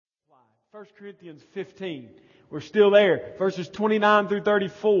1 Corinthians 15. We're still there. Verses 29 through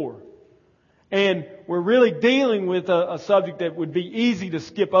 34. And we're really dealing with a subject that would be easy to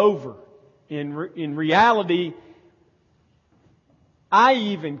skip over. In reality, I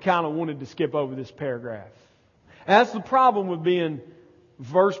even kind of wanted to skip over this paragraph. And that's the problem with being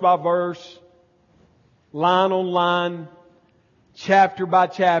verse by verse, line on line, chapter by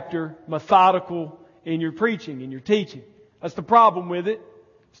chapter, methodical in your preaching, in your teaching. That's the problem with it.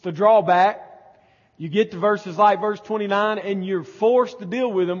 It's the drawback. You get to verses like verse 29 and you're forced to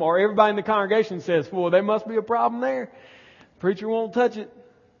deal with them, or everybody in the congregation says, well, there must be a problem there. Preacher won't touch it.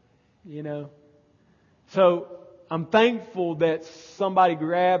 So I'm thankful that somebody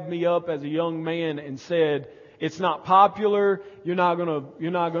grabbed me up as a young man and said, it's not popular. You're not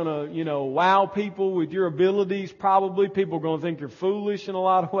gonna, wow people with your abilities. Probably people are gonna think you're foolish in a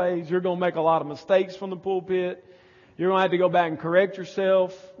lot of ways. You're gonna make a lot of mistakes from the pulpit. You're going to have to go back and correct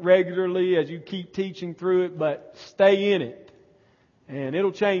yourself regularly as you keep teaching through it, but stay in it. And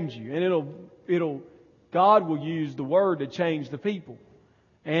it'll change you. And God will use the Word to change the people.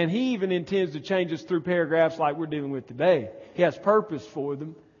 And He even intends to change us through paragraphs like we're dealing with today. He has purpose for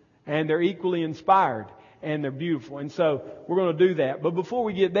them. And they're equally inspired. And they're beautiful. And so we're going to do that. But before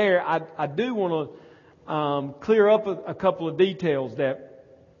we get there, I do want to clear up a couple of details that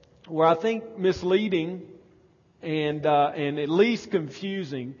were, I think, misleading and at least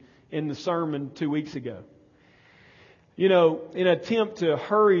confusing in the sermon 2 weeks ago. In an attempt to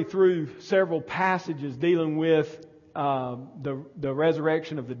hurry through several passages dealing with the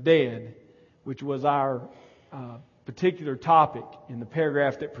resurrection of the dead, which was our particular topic in the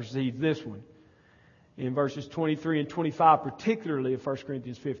paragraph that precedes this one, in verses 23 and 25, particularly of 1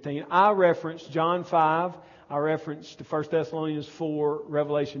 Corinthians 15, I referenced John 5, I referenced 1 Thessalonians 4,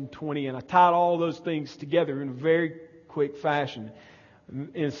 Revelation 20, and I tied all those things together in a very quick fashion,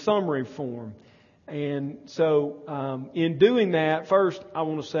 in summary form. And so, in doing that, first I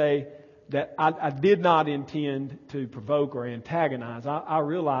want to say that I did not intend to provoke or antagonize. I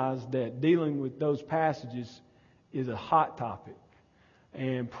realized that dealing with those passages is a hot topic.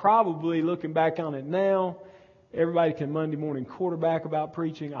 And probably looking back on it now, everybody can Monday morning quarterback about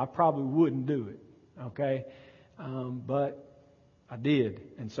preaching. I probably wouldn't do it. Okay? But I did.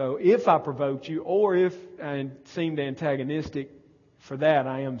 And so if I provoked you or if I seemed antagonistic for that,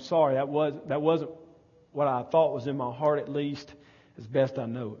 I am sorry. That wasn't what I thought was in my heart, at least as best I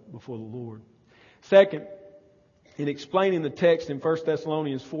know it before the Lord. Second, in explaining the text in 1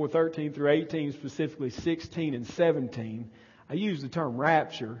 Thessalonians 4:13 through 18, specifically 16 and 17, I use the term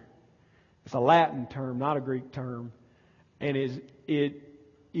rapture. It's a Latin term, not a Greek term. And it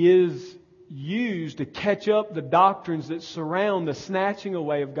is used to catch up the doctrines that surround the snatching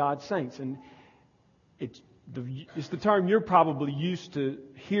away of God's saints. And it's the term you're probably used to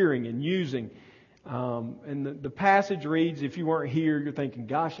hearing and using. And the passage reads, if you weren't here, you're thinking,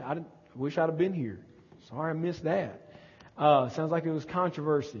 gosh, I wish I'd have been here. Sorry I missed that. Sounds like it was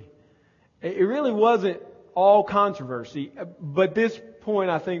controversy. It really wasn't all controversy, but this point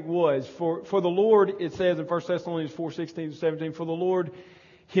I think was. For the Lord, it says in 1 Thessalonians 4:16-17, for the Lord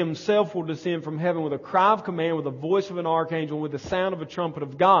Himself will descend from heaven with a cry of command, with the voice of an archangel, with the sound of a trumpet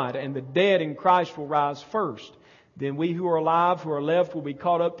of God, and the dead in Christ will rise first. Then we who are alive, who are left, will be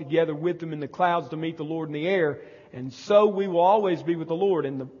caught up together with them in the clouds to meet the Lord in the air, and so we will always be with the Lord.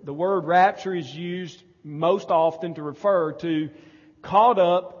 And the word rapture is used most often to refer to caught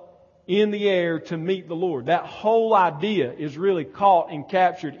up in the air to meet the Lord. That whole idea is really caught and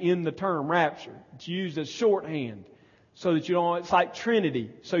captured in the term rapture. It's used as shorthand so that it's like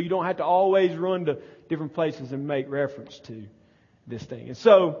Trinity, so you don't have to always run to different places and make reference to this thing. And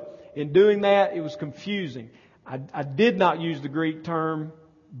so, in doing that, it was confusing. I did not use the Greek term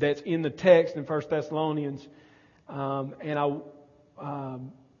that's in the text in 1 Thessalonians, and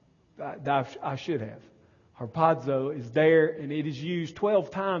I should have. Harpazo is there, and it is used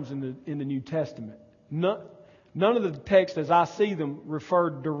 12 times in the New Testament. None of the texts, as I see them, refer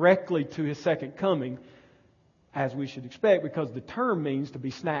directly to His second coming, as we should expect, because the term means to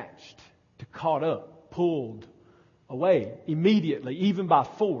be snatched, to caught up, pulled away immediately, even by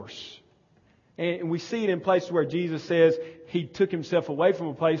force. And we see it in places where Jesus says He took Himself away from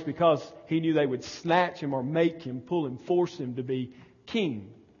a place because He knew they would snatch Him or make Him, pull Him, force Him to be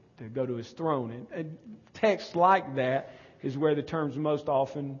king, to go to His throne. And texts like that is where the term's most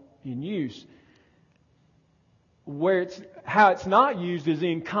often in use. How it's not used is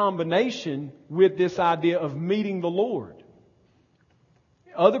in combination with this idea of meeting the Lord.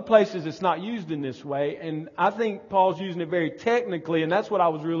 Other places it's not used in this way, and I think Paul's using it very technically, and that's what I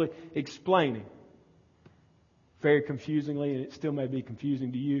was really explaining. very confusingly, and it still may be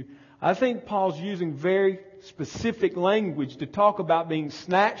confusing to you. I think Paul's using very specific language to talk about being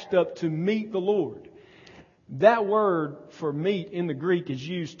snatched up to meet the Lord. That word for meet in the Greek is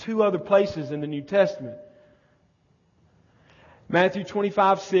used 2 other places in the New Testament. Matthew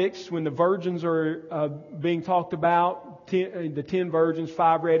 25:6, when the virgins are being talked about, the 10 virgins,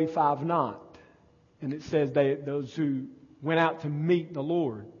 5 ready, 5 not. And it says those who went out to meet the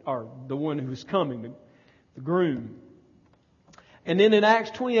Lord, or the one who is coming, the groom. And then in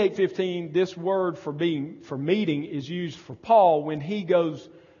Acts 28:15, this word for meeting is used for Paul when he goes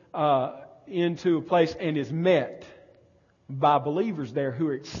into a place and is met by believers there who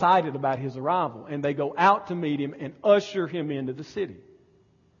are excited about his arrival. And they go out to meet him and usher him into the city.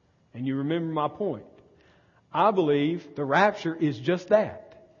 And you remember my point. I believe the rapture is just that.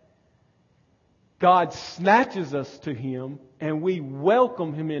 God snatches us to Him and we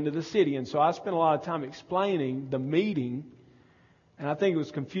welcome Him into the city. And so I spent a lot of time explaining the meeting, and I think it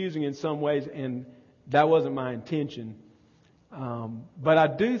was confusing in some ways, and that wasn't my intention. But I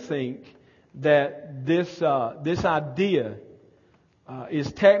do think that this idea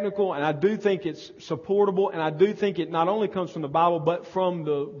is technical, and I do think it's supportable, and I do think it not only comes from the Bible, but from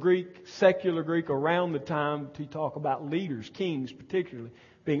the Greek, secular Greek around the time to talk about leaders, kings particularly,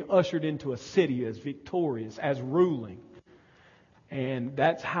 being ushered into a city as victorious, as ruling. And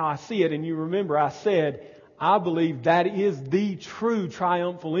that's how I see it. And you remember I said, I believe that is the true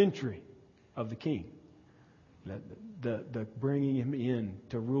triumphal entry of the King. The bringing Him in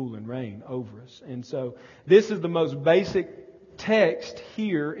to rule and reign over us. And so this is the most basic text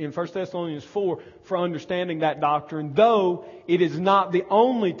here in 1 Thessalonians 4 for understanding that doctrine, though it is not the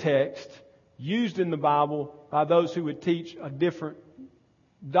only text used in the Bible by those who would teach a different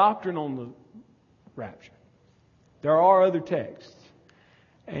doctrine on the rapture. There are other texts,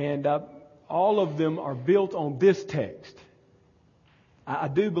 and all of them are built on this text. I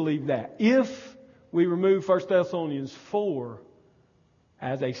do believe that. If we remove 1 Thessalonians 4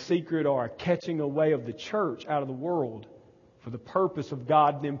 as a secret or a catching away of the church out of the world for the purpose of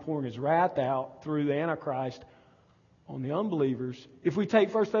God then pouring His wrath out through the Antichrist on the unbelievers, if we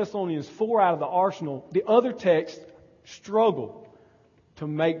take 1 Thessalonians 4 out of the arsenal, the other texts struggle to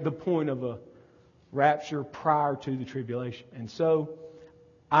make the point of a rapture prior to the tribulation. And so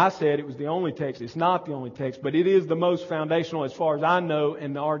I said it was the only text. It's not the only text, but it is the most foundational as far as I know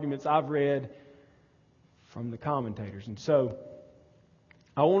and the arguments I've read from the commentators. And so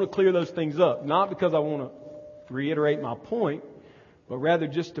I want to clear those things up, not because I want to reiterate my point, but rather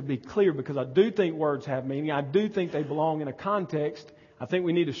just to be clear, because I do think words have meaning. I do think they belong in a context. I think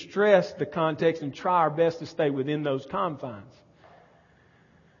we need to stress the context and try our best to stay within those confines.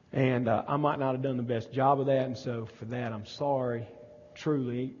 And I might not have done the best job of that, and so for that I'm sorry,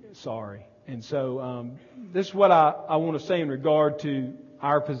 truly sorry. And so this is what I want to say in regard to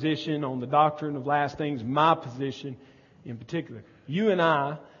our position on the doctrine of last things, my position in particular. You and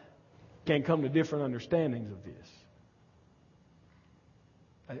I can come to different understandings of this.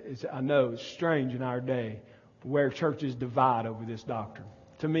 I know it's strange in our day where churches divide over this doctrine.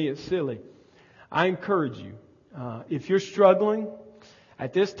 To me, it's silly. I encourage you, if you're struggling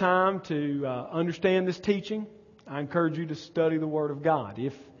at this time to understand this teaching, I encourage you to study the Word of God.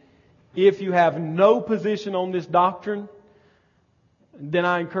 If you have no position on this doctrine, then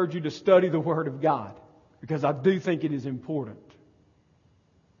I encourage you to study the Word of God, because I do think it is important,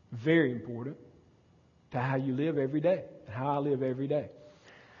 very important, to how you live every day, how I live every day.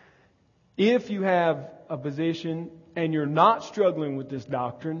 If you have a position and you're not struggling with this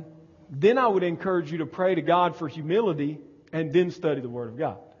doctrine, then I would encourage you to pray to God for humility and then study the Word of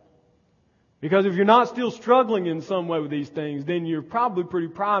God. Because if you're not still struggling in some way with these things, then you're probably pretty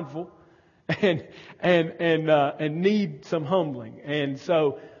prideful and need some humbling. And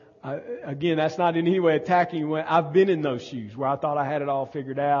so, again, that's not in any way attacking you. I've been in those shoes where I thought I had it all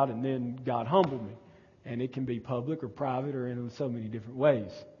figured out, and then God humbled me. And it can be public or private or in so many different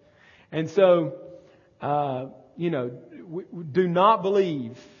ways. And so, do not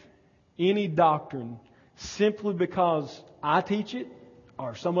believe any doctrine simply because I teach it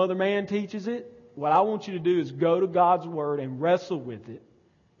or some other man teaches it. What I want you to do is go to God's Word and wrestle with it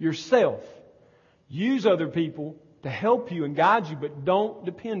yourself. Use other people to help you and guide you, but don't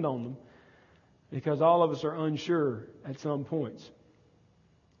depend on them, because all of us are unsure at some points.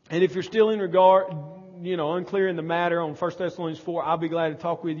 And if you're still unclear in the matter on 1 Thessalonians 4, I'll be glad to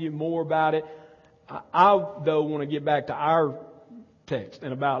talk with you more about it. I though want to get back to our text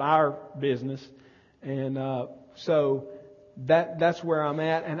and about our business. And so that's where I'm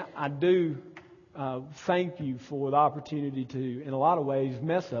at. And I do thank you for the opportunity to, in a lot of ways,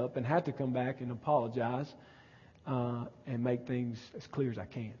 mess up and have to come back and apologize. and make things as clear as I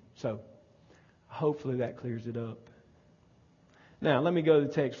can. So hopefully that clears it up. Now let me go to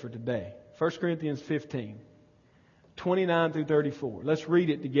the text for today. 1 Corinthians 15, 29 through 34. Let's read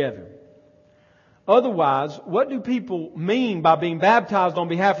it together. Otherwise, what do people mean by being baptized on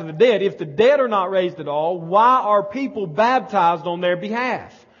behalf of the dead? If the dead are not raised at all, why are people baptized on their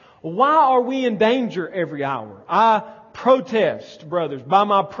behalf? Why are we in danger every hour? I protest, brothers, by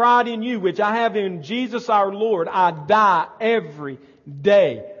my pride in you, which I have in Jesus our Lord, I die every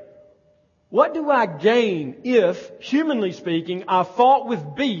day. What do I gain if, humanly speaking, I fought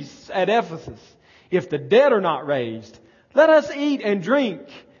with beasts at Ephesus? If the dead are not raised, let us eat and drink,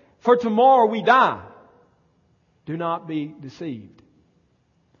 for tomorrow we die. Do not be deceived.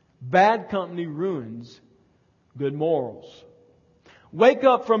 Bad company ruins good morals. Wake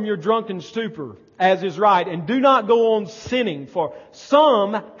up from your drunken stupor, as is right, and do not go on sinning, for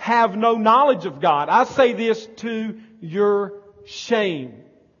some have no knowledge of God. I say this to your shame,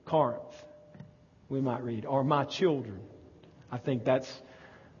 Corinth. We might read, or my children. I think that's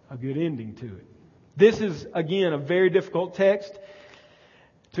a good ending to it. This is, again, a very difficult text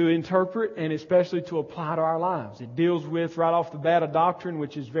to interpret and especially to apply to our lives. It deals with, right off the bat, a doctrine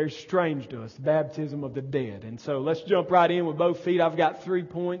which is very strange to us, the baptism of the dead. And so let's jump right in with both feet. I've got 3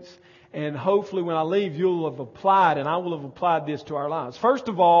 points, and hopefully when I leave, you'll have applied, and I will have applied this to our lives. First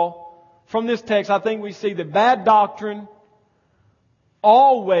of all, from this text, I think we see that bad doctrine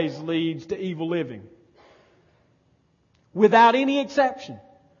always leads to evil living. Without any exception.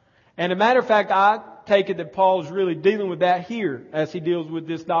 And as a matter of fact, I take it that Paul is really dealing with that here as he deals with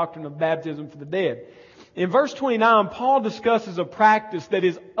this doctrine of baptism for the dead. In verse 29, Paul discusses a practice that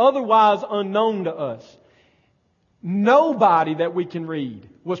is otherwise unknown to us. Nobody that we can read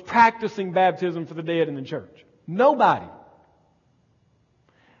was practicing baptism for the dead in the church. Nobody.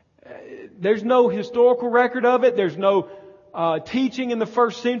 There's no historical record of it. There's no teaching in the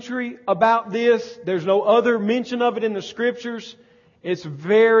first century about this. There's no other mention of it in the Scriptures. It's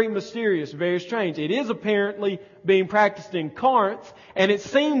very mysterious, very strange. It is apparently being practiced in Corinth, and it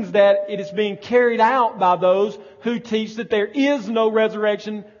seems that it is being carried out by those who teach that there is no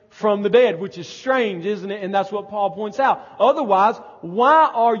resurrection from the dead, which is strange, isn't it? And that's what Paul points out. Otherwise,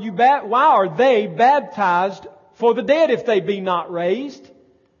 why are they baptized for the dead if they be not raised?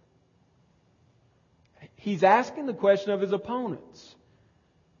 He's asking the question of his opponents.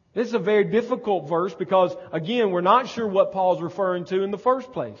 This is a very difficult verse because, again, we're not sure what Paul's referring to in the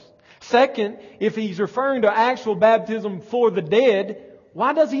first place. Second, if he's referring to actual baptism for the dead,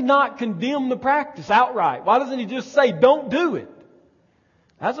 why does he not condemn the practice outright? Why doesn't he just say, don't do it?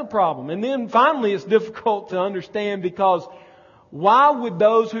 That's a problem. And then finally, it's difficult to understand because why would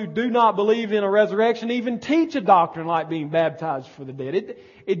those who do not believe in a resurrection even teach a doctrine like being baptized for the dead?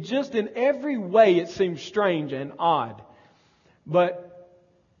 It just in every way it seems strange and odd. But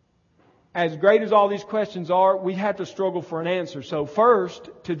as great as all these questions are, we have to struggle for an answer. So first,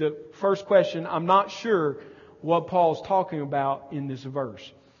 to the first question, I'm not sure what Paul's talking about in this verse.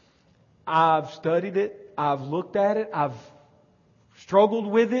 I've studied it. I've looked at it. I've struggled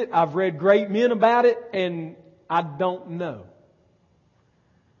with it. I've read great men about it, and I don't know.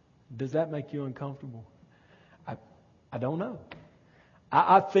 Does that make you uncomfortable? I don't know.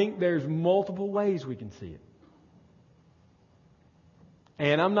 I think there's multiple ways we can see it.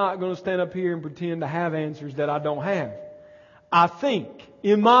 And I'm not going to stand up here and pretend to have answers that I don't have. I think,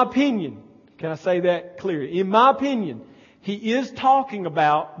 in my opinion, can I say that clearly? In my opinion, he is talking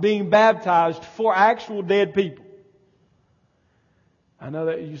about being baptized for actual dead people. I know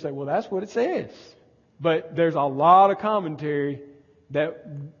that you say, well, that's what it says. But there's a lot of commentary that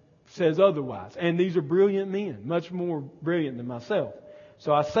says otherwise. And these are brilliant men, much more brilliant than myself.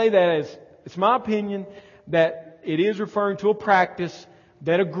 So I say that as, it's my opinion that it is referring to a practice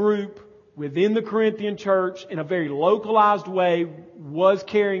that a group within the Corinthian church in a very localized way was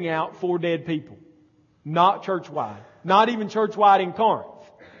carrying out for dead people. Not church-wide. Not even church-wide in Corinth.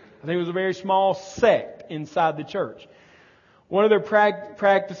 I think it was a very small sect inside the church. One of their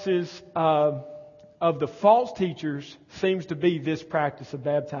practices of the false teachers seems to be this practice of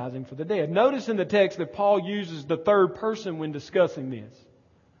baptizing for the dead. Notice in the text that Paul uses the third person when discussing this.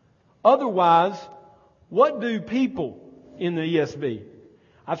 Otherwise, what do people in the ESV?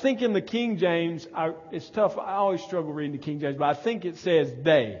 I think in the King James, it's tough. I always struggle reading the King James, but I think it says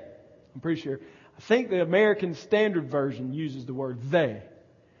they. I'm pretty sure. I think the American Standard Version uses the word they.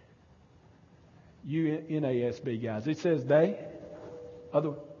 You NASB guys. It says they.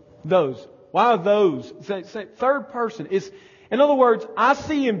 Those. Why are those? Say third person. In other words, I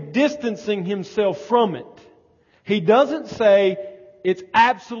see him distancing himself from it. He doesn't say it's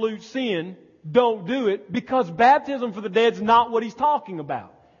absolute sin. don't do it, because baptism for the dead is not what he's talking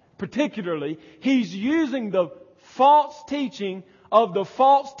about. Particularly, he's using the false teaching of the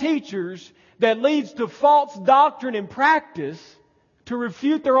false teachers that leads to false doctrine and practice to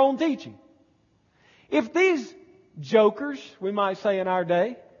refute their own teaching. If these jokers, we might say in our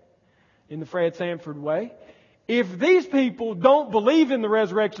day, in the Fred Sanford way, if these people don't believe in the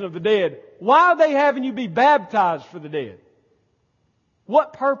resurrection of the dead, why are they having you be baptized for the dead?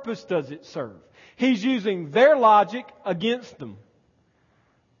 What purpose does it serve? He's using their logic against them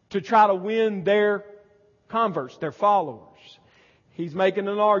to try to win their converts, their followers. He's making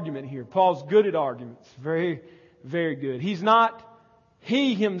an argument here. Paul's good at arguments. Very, very good.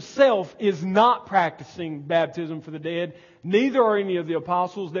 He himself is not practicing baptism for the dead. Neither are any of the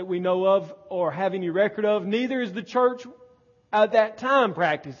apostles that we know of or have any record of. Neither is the church at that time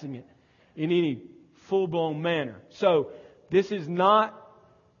practicing it in any full-blown manner. So, this is not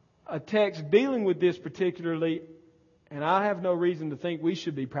a text dealing with this particularly, and I have no reason to think we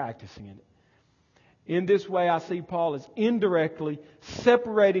should be practicing it. In this way, I see Paul as indirectly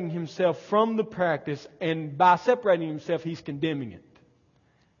separating himself from the practice, and by separating himself, he's condemning it.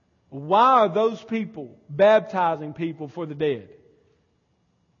 Why are those people baptizing people for the dead?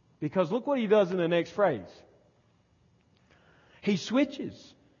 Because look what he does in the next phrase. He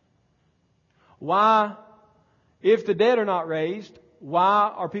switches. Why, if the dead are not raised,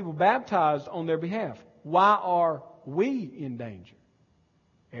 why are people baptized on their behalf? Why are we in danger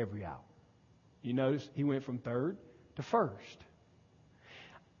every hour? You notice he went from third to first.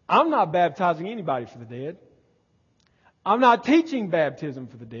 I'm not baptizing anybody for the dead. I'm not teaching baptism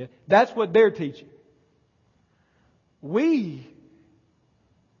for the dead. That's what they're teaching. We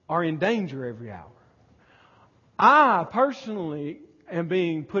are in danger every hour. I personally am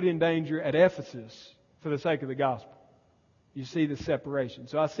being put in danger at Ephesus for the sake of the gospel. You see the separation.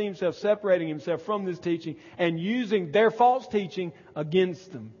 So I see himself separating himself from this teaching and using their false teaching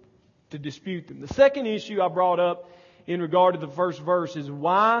against them to dispute them. The second issue I brought up in regard to the first verse is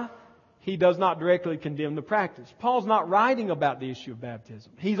why he does not directly condemn the practice. Paul's not writing about the issue of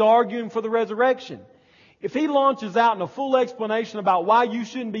baptism. He's arguing for the resurrection. If he launches out in a full explanation about why you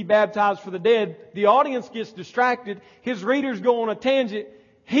shouldn't be baptized for the dead, the audience gets distracted. His readers go on a tangent.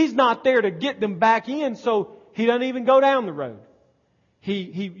 He's not there to get them back in, so he doesn't even go down the road.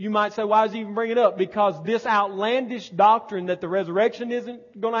 You might say, why does he even bring it up? Because this outlandish doctrine that the resurrection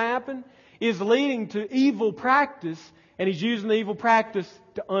isn't going to happen is leading to evil practice, and he's using the evil practice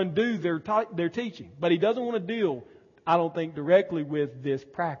to undo their teaching. But he doesn't want to deal, I don't think, directly with this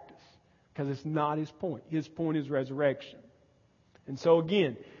practice, because it's not his point. His point is resurrection. And so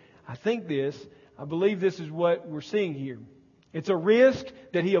again, I believe this is what we're seeing here. It's a risk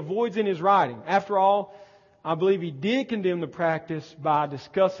that he avoids in his writing. After all, I believe he did condemn the practice by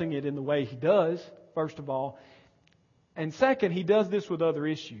discussing it in the way he does, first of all. And second, he does this with other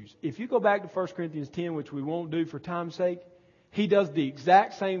issues. If you go back to 1 Corinthians 10, which we won't do for time's sake, he does the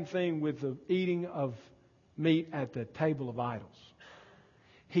exact same thing with the eating of meat at the table of idols.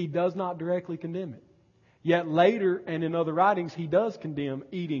 He does not directly condemn it. Yet later and in other writings, he does condemn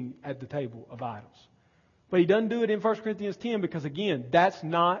eating at the table of idols. But he doesn't do it in 1 Corinthians 10 because, again, that's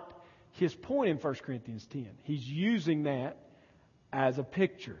not his point in 1 Corinthians 10. He's using that as a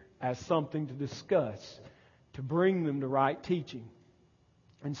picture, as something to discuss, to bring them to right teaching.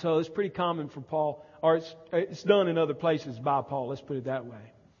 And so it's pretty common for Paul, or it's done in other places by Paul, let's put it that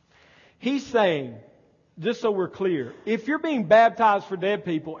way. He's saying, just so we're clear, if you're being baptized for dead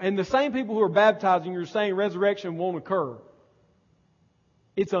people, and the same people who are baptizing you're saying resurrection won't occur,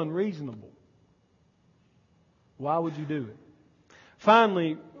 it's unreasonable. Why would you do it?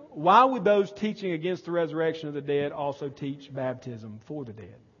 Finally, why would those teaching against the resurrection of the dead also teach baptism for the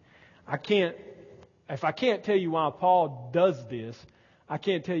dead? If I can't tell you why Paul does this, I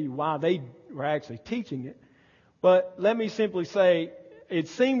can't tell you why they were actually teaching it. But let me simply say, it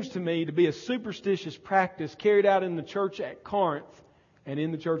seems to me to be a superstitious practice carried out in the church at Corinth, and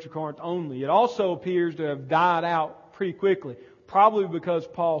in the church of Corinth only. It also appears to have died out pretty quickly, probably because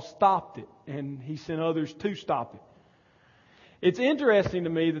Paul stopped it, and he sent others to stop it. It's interesting to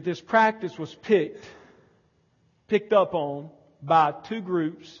me that this practice was picked up on by two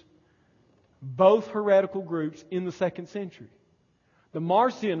groups, both heretical groups in the 2nd century. The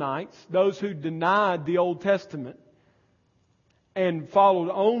Marcionites, those who denied the Old Testament and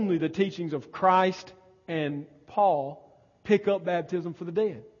followed only the teachings of Christ and Paul, pick up baptism for the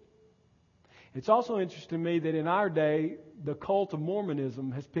dead. It's also interesting to me that in our day, the cult of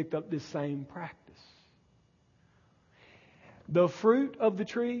Mormonism has picked up this same practice. The fruit of the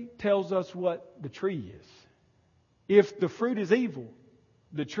tree tells us what the tree is. If the fruit is evil,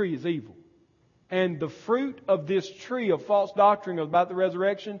 the tree is evil. And the fruit of this tree of false doctrine about the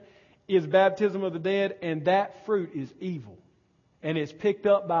resurrection is baptism of the dead, and that fruit is evil. And it's picked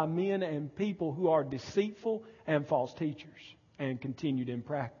up by men and people who are deceitful and false teachers, and continued in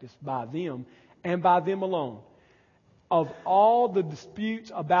practice by them and by them alone. Of all the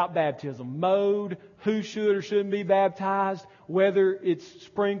disputes about baptism, mode, who should or shouldn't be baptized, whether it's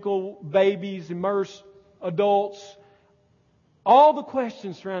sprinkle babies, immerse adults, all the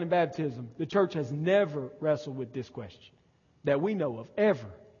questions surrounding baptism, the church has never wrestled with this question that we know of, ever.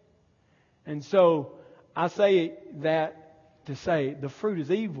 And so I say that to say the fruit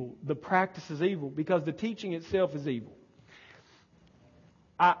is evil, the practice is evil, because the teaching itself is evil.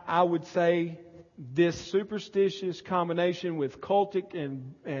 I would say this superstitious combination with cultic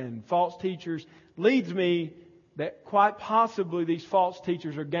and false teachers leads me that quite possibly these false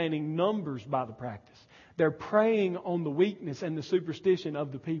teachers are gaining numbers by the practice. They're preying on the weakness and the superstition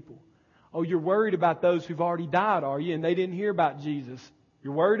of the people. Oh, you're worried about those who've already died, are you? And they didn't hear about Jesus.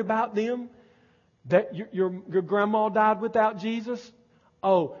 You're worried about them? That your grandma died without Jesus?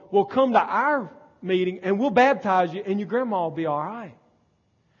 Oh, well, come to our meeting and we'll baptize you and your grandma will be all right.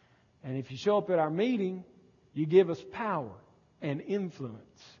 And if you show up at our meeting, you give us power and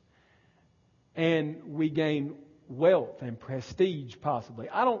influence. And we gain wealth and prestige, possibly.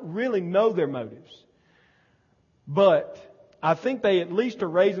 I don't really know their motives. But I think they at least are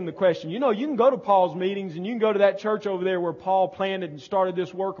raising the question. You know, you can go to Paul's meetings and you can go to that church over there where Paul planted and started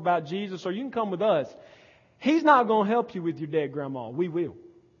this work about Jesus, or you can come with us. He's not going to help you with your dead grandma. We will.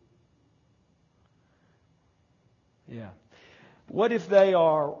 Yeah. What if they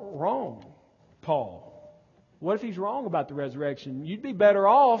are wrong, Paul? What if he's wrong about the resurrection? You'd be better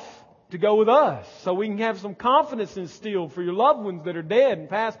off to go with us so we can have some confidence instilled for your loved ones that are dead and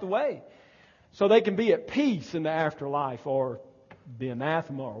passed away, so they can be at peace in the afterlife, or the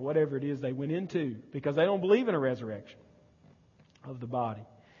anathema, or whatever it is they went into, because they don't believe in a resurrection of the body.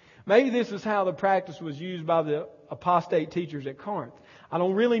 Maybe this is how the practice was used by the apostate teachers at Corinth. I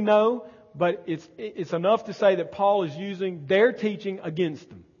don't really know. But it's enough to say that Paul is using their teaching against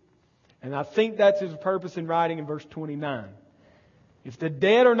them. And I think that's his purpose in writing in verse 29. If the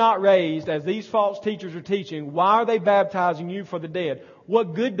dead are not raised, as these false teachers are teaching, why are they baptizing you for the dead?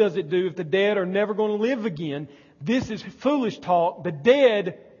 What good does it do if the dead are never going to live again? This is foolish talk. The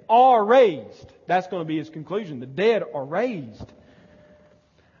dead are raised. That's going to be his conclusion. The dead are raised.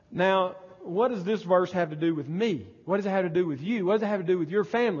 Now, what does this verse have to do with me? What does it have to do with you? What does it have to do with your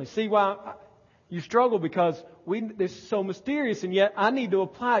family? See why you struggle, because this is so mysterious, and yet I need to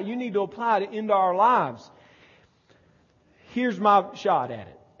apply it. You need to apply it into our lives. Here's my shot at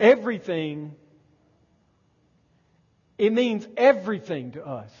it. Everything, it means everything to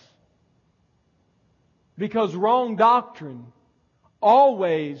us. Because wrong doctrine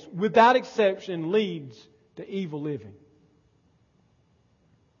always, without exception, leads to evil living.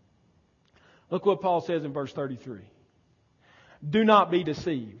 Look what Paul says in verse 33. Do not be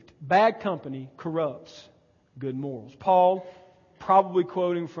deceived. Bad company corrupts good morals. Paul, probably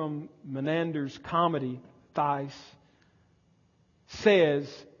quoting from Menander's comedy, Thais,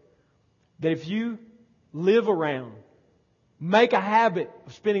 says that if you live around, make a habit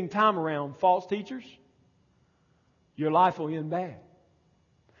of spending time around false teachers, your life will end bad.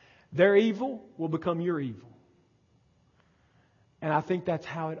 Their evil will become your evil. And I think that's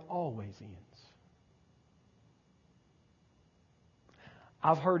how it always ends.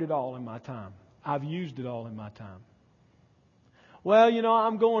 I've heard it all in my time. I've used it all in my time. Well, you know,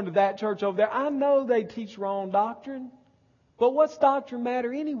 I'm going to that church over there. I know they teach wrong doctrine. But what's doctrine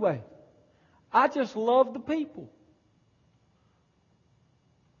matter anyway? I just love the people.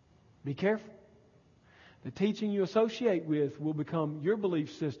 Be careful. The teaching you associate with will become your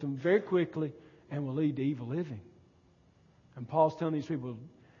belief system very quickly and will lead to evil living. And Paul's telling these people,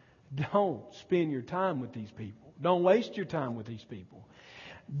 don't spend your time with these people. Don't waste your time with these people.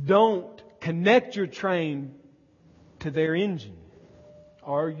 Don't connect your train to their engine,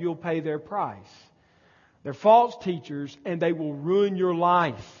 or you'll pay their price. They're false teachers, and they will ruin your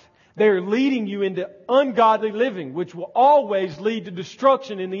life. They're leading you into ungodly living, which will always lead to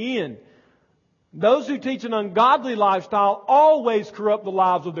destruction in the end. Those who teach an ungodly lifestyle always corrupt the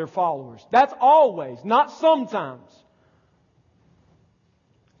lives of their followers. That's always, not sometimes.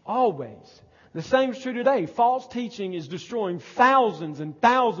 Always. The same is true today. False teaching is destroying thousands and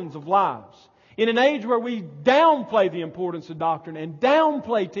thousands of lives. In an age where we downplay the importance of doctrine and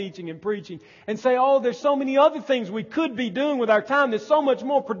downplay teaching and preaching and say, oh, there's so many other things we could be doing with our time that's so much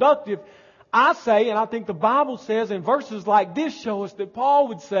more productive. I say, and I think the Bible says, and verses like this show us that Paul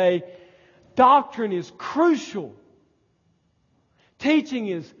would say, doctrine is crucial. Teaching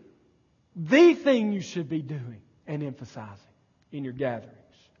is the thing you should be doing and emphasizing in your gatherings.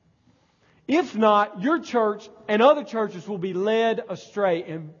 If not, your church and other churches will be led astray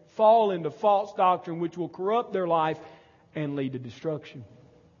and fall into false doctrine which will corrupt their life and lead to destruction.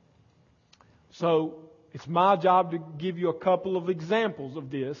 So, it's my job to give you a couple of examples of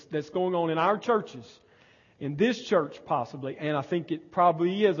this that's going on in our churches, in this church possibly, and I think it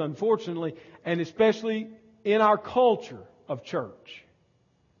probably is, unfortunately, and especially in our culture of church.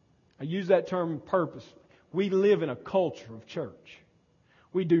 I use that term purposely. We live in a culture of church.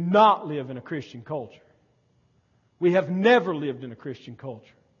 We do not live in a Christian culture. We have never lived in a Christian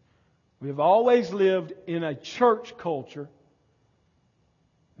culture. We have always lived in a church culture.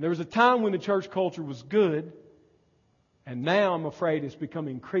 There was a time when the church culture was good, and now I'm afraid it's become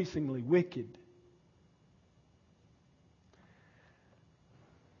increasingly wicked.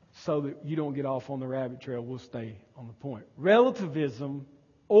 So that you don't get off on the rabbit trail, we'll stay on the point. Relativism,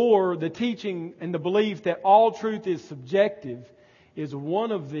 or the teaching and the belief that all truth is subjective, is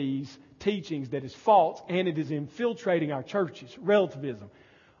one of these teachings that is false, and it is infiltrating our churches. Relativism.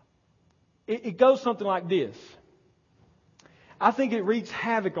 It goes something like this. I think it wreaks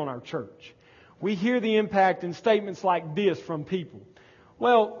havoc on our church. We hear the impact in statements like this from people.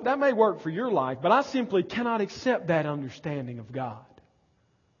 Well, that may work for your life, but I simply cannot accept that understanding of God.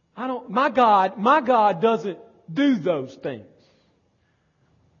 My God doesn't do those things.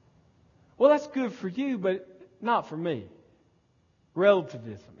 Well, that's good for you, but not for me.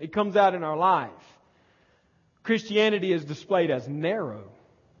 Relativism. It comes out in our life. Christianity is displayed as narrow.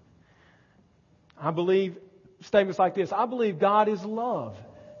 I believe statements like this. I believe God is love,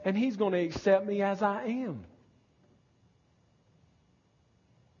 and He's going to accept me as I am.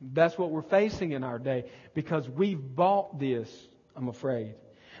 That's what we're facing in our day because we've bought this, I'm afraid.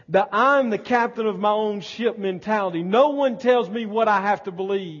 The I'm the captain of my own ship mentality. No one tells me what I have to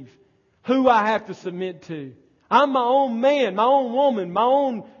believe, who I have to submit to. I'm my own man, my own woman, my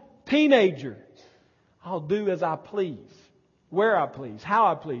own teenager. I'll do as I please, where I please, how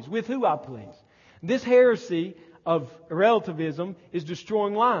I please, with who I please. This heresy of relativism is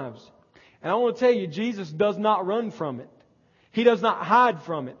destroying lives. And I want to tell you, Jesus does not run from it. He does not hide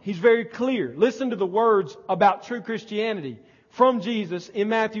from it. He's very clear. Listen to the words about true Christianity from Jesus in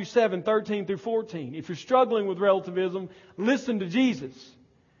Matthew 7:13 through 14. If you're struggling with relativism, listen to Jesus.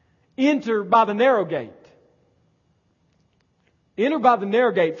 Enter by the narrow gate. Enter by the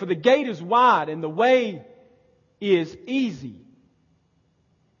narrow gate, for the gate is wide and the way is easy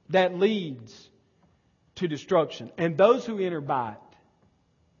that leads to destruction. And those who enter by it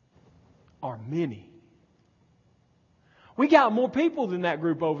are many. We got more people than that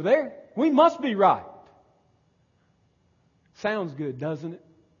group over there. We must be right. Sounds good, doesn't it?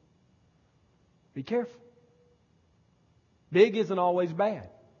 Be careful. Big isn't always bad.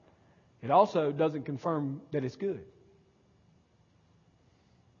 It also doesn't confirm that it's good.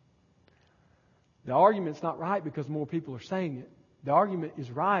 The argument's not right because more people are saying it. The argument is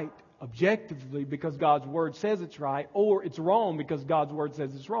right objectively because God's Word says it's right, or it's wrong because God's Word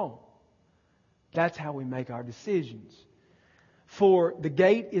says it's wrong. That's how we make our decisions. For the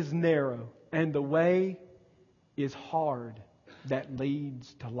gate is narrow and the way is hard that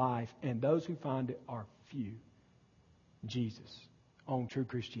leads to life, and those who find it are few. Jesus on true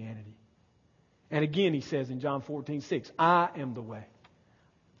Christianity. And again he says in John 14:6, I am the way,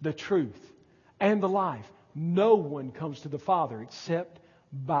 the truth, and the life. No one comes to the Father except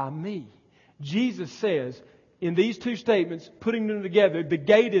by me. Jesus says in these two statements, putting them together, the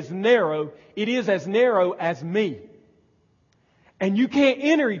gate is narrow. It is as narrow as me. And you can't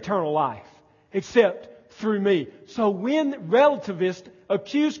enter eternal life except through me. So when relativists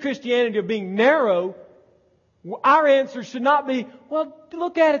accuse Christianity of being narrow, our answer should not be, well,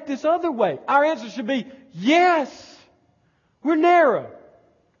 look at it this other way. Our answer should be, yes, we're narrow.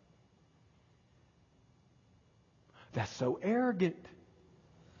 That's so arrogant.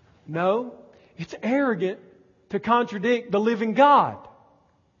 No, it's arrogant to contradict the living God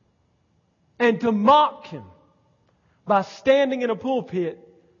and to mock Him by standing in a pulpit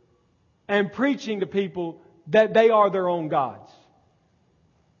and preaching to people that they are their own gods.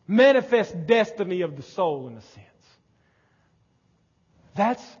 Manifest destiny of the soul in a sense.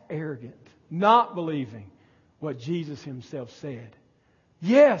 That's arrogant. Not believing what Jesus Himself said.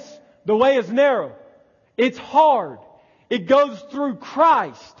 Yes, the way is narrow. It's hard. It goes through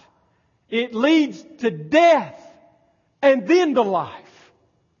Christ. It leads to death and then to life.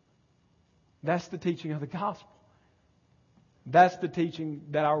 That's the teaching of the gospel. That's the teaching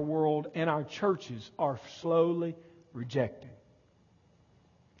that our world and our churches are slowly rejecting.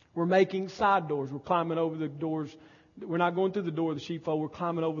 We're making side doors. We're climbing over the doors We're not going through the door of the sheepfold. We're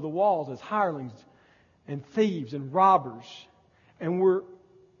climbing over the walls as hirelings and thieves and robbers. And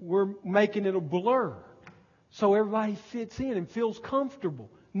we're making it a blur so everybody fits in and feels comfortable.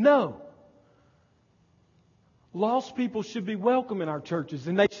 No. Lost people should be welcome in our churches,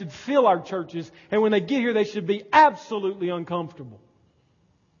 and they should fill our churches. And when they get here, they should be absolutely uncomfortable.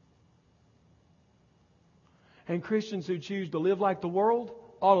 And Christians who choose to live like the world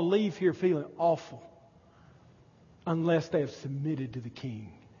ought to leave here feeling awful unless they have submitted to the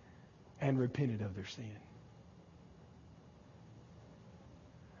King and repented of their sin.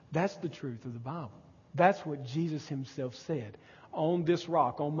 That's the truth of the Bible. That's what Jesus Himself said. On this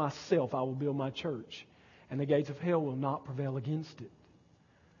rock, on myself, I will build my church, and the gates of hell will not prevail against it.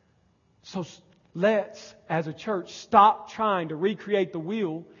 So let's, as a church, stop trying to recreate the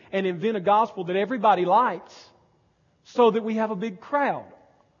wheel and invent a gospel that everybody likes so that we have a big crowd.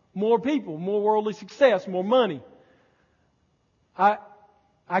 More people, more worldly success, more money.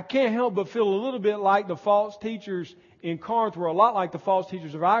 I can't help but feel a little bit like the false teachers in Corinth were a lot like the false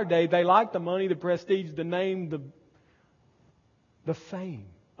teachers of our day. They like the money, the prestige, the name, the fame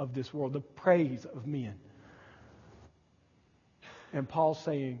of this world, the praise of men. And Paul's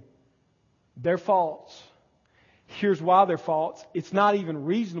saying, they're false. Here's why they're false. It's not even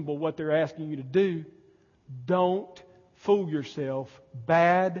reasonable what they're asking you to do. Don't fool yourself.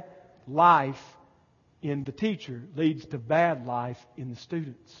 Bad life in the teacher leads to bad life in the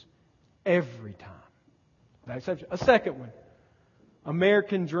students. Every time. That exception. A second one.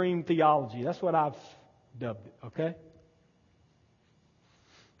 American Dream Theology. That's what I've dubbed it. Okay?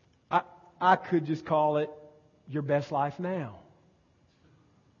 I could just call it Your Best Life Now.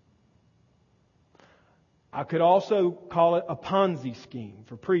 I could also call it a Ponzi scheme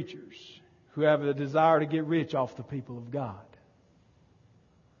for preachers who have a desire to get rich off the people of God.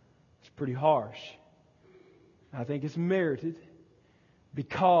 It's pretty harsh. I think it's merited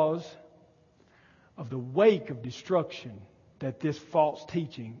because of the wake of destruction that this false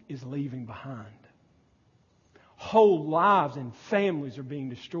teaching is leaving behind. Whole lives and families are being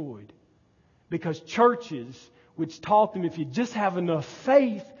destroyed because churches which taught them if you just have enough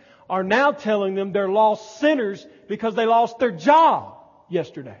faith are now telling them they're lost sinners because they lost their job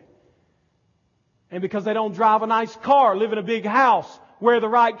yesterday. And because they don't drive a nice car, live in a big house, wear the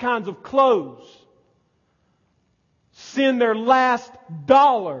right kinds of clothes, send their last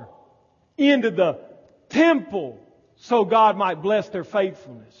dollar into the temple so God might bless their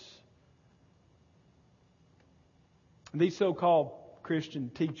faithfulness. These so-called Christian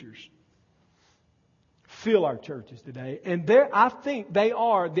teachers fill our churches today. And I think they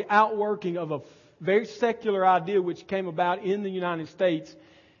are the outworking of a very secular idea which came about in the United States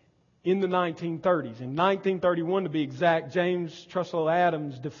in the 1930s. In 1931, to be exact, James Truslow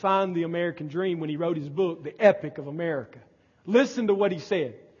Adams defined the American dream when he wrote his book, The Epic of America. Listen to what he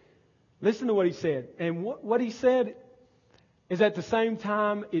said. Listen to what he said. And what he said is at the same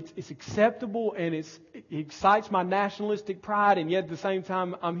time it's acceptable and it excites my nationalistic pride, and yet at the same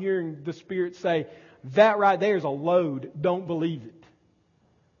time I'm hearing the Spirit say, that right there is a load. Don't believe it.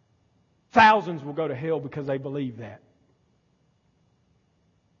 Thousands will go to hell because they believe that.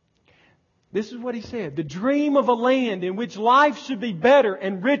 This is what he said. The dream of a land in which life should be better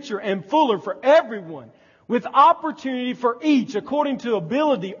and richer and fuller for everyone, with opportunity for each according to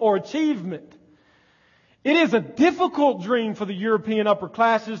ability or achievement. It is a difficult dream for the European upper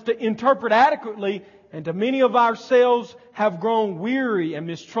classes to interpret adequately, and to many of ourselves have grown weary and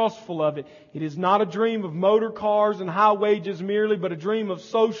mistrustful of it. It is not a dream of motor cars and high wages merely, but a dream of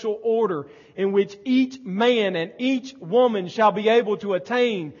social order in which each man and each woman shall be able to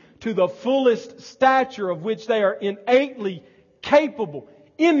attain to the fullest stature of which they are innately capable,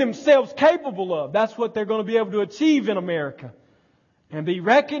 in themselves capable of. That's what they're going to be able to achieve in America. And be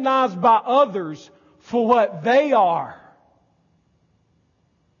recognized by others for what they are.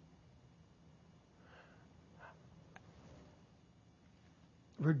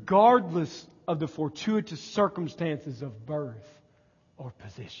 Regardless of the fortuitous circumstances of birth or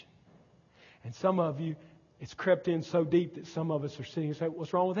position. And some of you, it's crept in so deep that some of us are sitting and saying,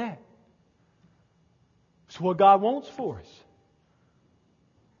 what's wrong with that? It's what God wants for us.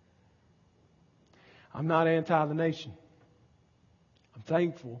 I'm not anti the nation. I'm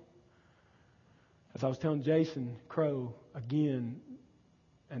thankful. As I was telling Jason Crow again,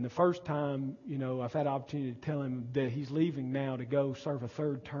 and the first time, I've had the opportunity to tell him that he's leaving now to go serve a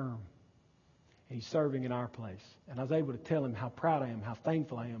third term. He's serving in our place. And I was able to tell him how proud I am, how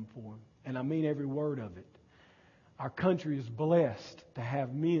thankful I am for him. And I mean every word of it. Our country is blessed to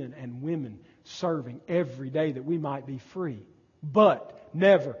have men and women serving every day that we might be free. But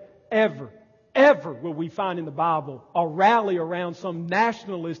never, ever, ever will we find in the Bible a rally around some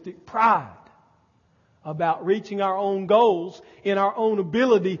nationalistic pride about reaching our own goals in our own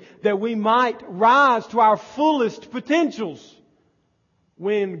ability that we might rise to our fullest potentials.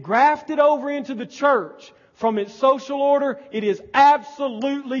 When grafted over into the church from its social order, it is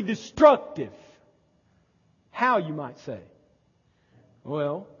absolutely destructive. How, you might say?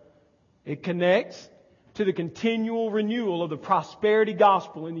 Well, it connects to the continual renewal of the prosperity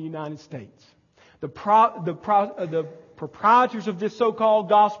gospel in the United States. The proprietors of this so-called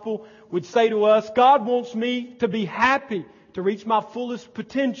gospel would say to us, God wants me to be happy, to reach my fullest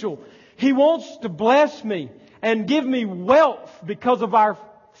potential. He wants to bless me and give me wealth because of our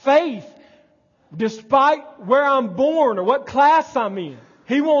faith, despite where I'm born or what class I'm in.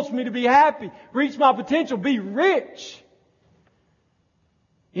 He wants me to be happy, reach my potential, be rich.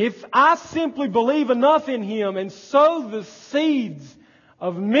 If I simply believe enough in Him and sow the seeds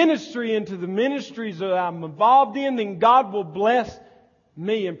of ministry into the ministries that I'm involved in, then God will bless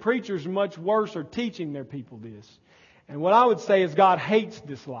me. And preachers much worse are teaching their people this. And what I would say is God hates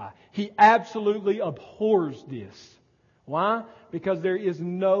this lie. He absolutely abhors this. Why? Because there is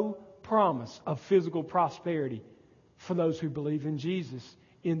no promise of physical prosperity for those who believe in Jesus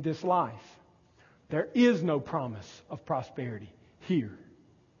in this life. There is no promise of prosperity here.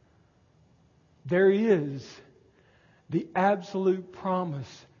 There is the absolute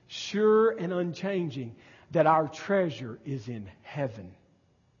promise, sure and unchanging, that our treasure is in heaven.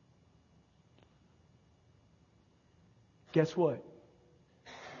 Guess what?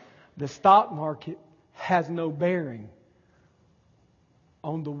 The stock market has no bearing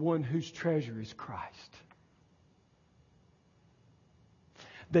on the one whose treasure is Christ.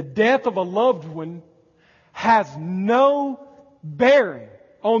 The death of a loved one has no bearing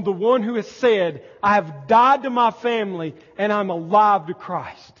on the one who has said, I have died to my family and I'm alive to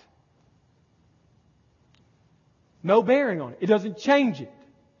Christ. No bearing on it. It doesn't change it.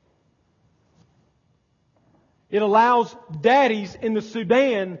 It allows daddies in the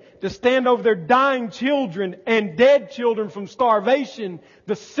Sudan to stand over their dying children and dead children from starvation,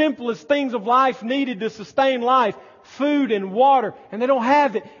 the simplest things of life needed to sustain life, food and water, and they don't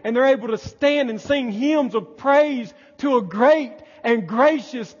have it. And they're able to stand and sing hymns of praise to a great and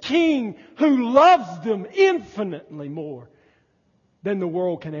gracious King who loves them infinitely more than the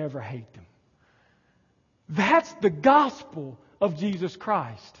world can ever hate them. That's the gospel of Jesus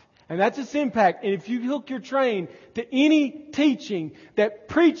Christ. And that's its impact. And if you hook your train to any teaching that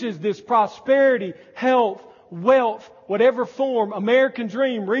preaches this prosperity, health, wealth, whatever form, American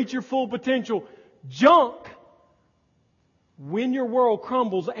dream, reach your full potential, junk, when your world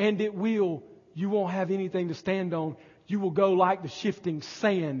crumbles, and it will, you won't have anything to stand on. You will go like the shifting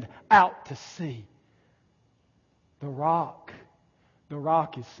sand out to sea. The rock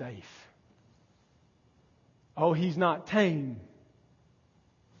is safe. Oh, He's not tame.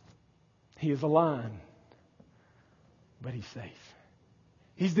 He is a lion, but He's safe.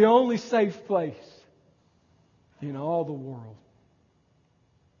 He's the only safe place in all the world.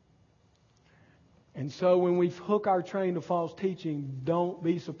 And so when we hook our train to false teaching, don't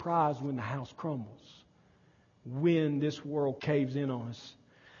be surprised when the house crumbles, when this world caves in on us.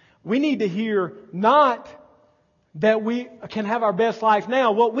 We need to hear not that we can have our best life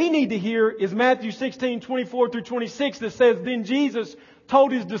now. What we need to hear is Matthew 16:24-26 that says, Then Jesus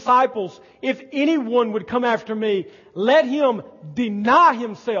told His disciples, if anyone would come after me, let him deny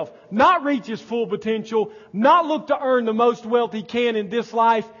himself, not reach his full potential, not look to earn the most wealth he can in this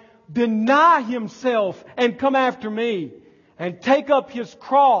life, deny himself and come after me and take up his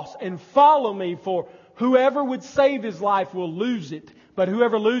cross and follow me. For whoever would save his life will lose it, but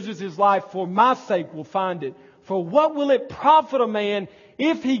whoever loses his life for my sake will find it. For what will it profit a man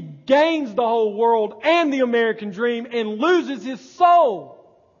if he gains the whole world and the American dream and loses his soul?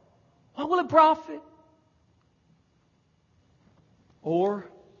 What will it profit? Or,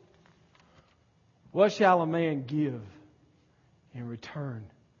 what shall a man give in return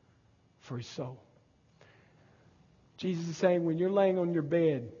for his soul? Jesus is saying, when you're laying on your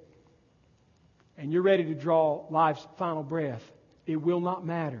bed and you're ready to draw life's final breath, it will not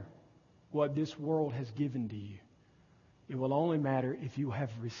matter what this world has given to you. It will only matter if you have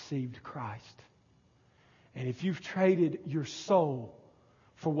received Christ. And if you've traded your soul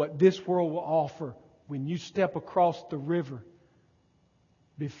for what this world will offer when you step across the river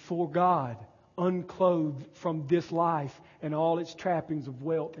before God, unclothed from this life and all its trappings of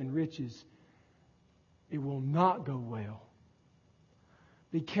wealth and riches, it will not go well.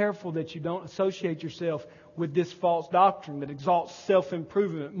 Be careful that you don't associate yourself with this false doctrine that exalts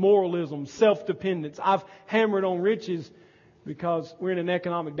self-improvement, moralism, self-dependence. I've hammered on riches because we're in an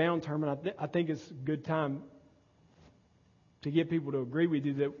economic downturn, and I think it's a good time to get people to agree with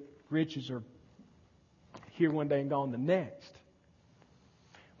you that riches are here one day and gone the next.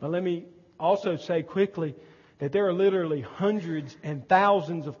 But let me also say quickly that there are literally hundreds and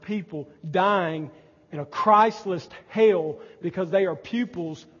thousands of people dying in a Christless hell because they are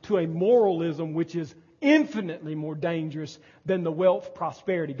pupils to a moralism which is infinitely more dangerous than the wealth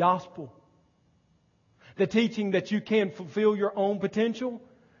prosperity gospel. The teaching that you can fulfill your own potential,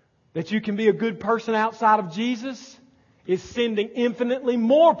 that you can be a good person outside of Jesus, is sending infinitely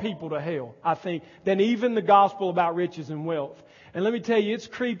more people to hell, I think, than even the gospel about riches and wealth. And let me tell you, it's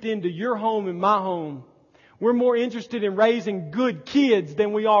creeped into your home and my home. We're more interested in raising good kids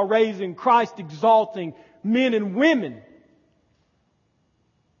than we are raising Christ-exalting men and women.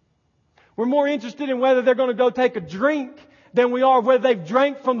 We're more interested in whether they're going to go take a drink than we are whether they've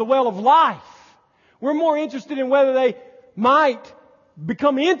drank from the well of life. We're more interested in whether they might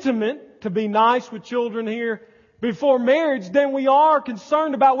become intimate, to be nice with children here, before marriage than we are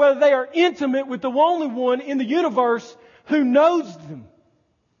concerned about whether they are intimate with the only one in the universe who knows them.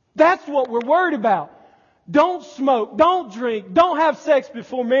 That's what we're worried about. Don't smoke, don't drink, don't have sex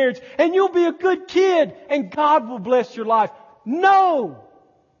before marriage, and you'll be a good kid and God will bless your life. No!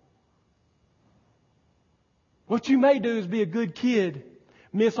 What you may do is be a good kid,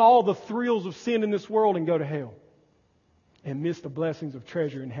 miss all the thrills of sin in this world and go to hell. And miss the blessings of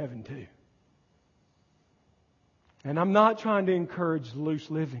treasure in heaven too. And I'm not trying to encourage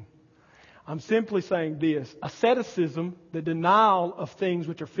loose living. I'm simply saying this: asceticism, the denial of things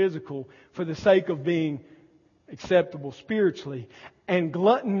which are physical for the sake of being acceptable spiritually, and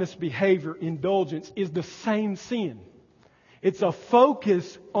gluttonous behavior, indulgence, is the same sin. It's a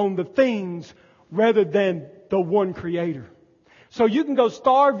focus on the things rather than the one Creator. So you can go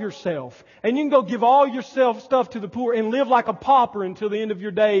starve yourself, and you can go give all yourself stuff to the poor and live like a pauper until the end of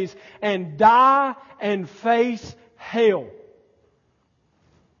your days and die and face hell.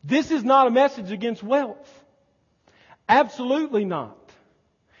 This is not a message against wealth. Absolutely not.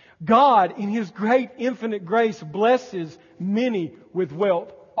 God, in His great infinite grace, blesses many with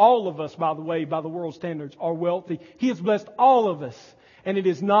wealth. All of us, by the way, by the world standards, are wealthy. He has blessed all of us. And it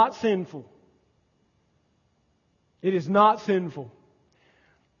is not sinful. It is not sinful.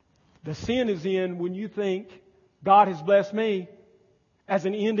 The sin is in when you think God has blessed me as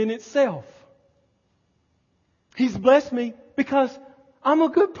an end in itself. He's blessed me because I'm a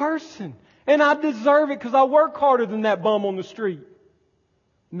good person. And I deserve it because I work harder than that bum on the street.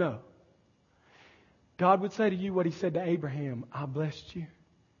 No. God would say to you what He said to Abraham: I blessed you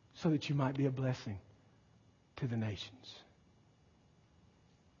so that you might be a blessing to the nations.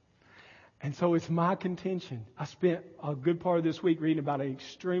 And so it's my contention. I spent a good part of this week reading about an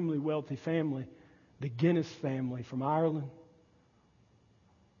extremely wealthy family, the Guinness family from Ireland,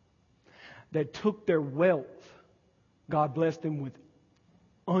 that took their wealth. God blessed them with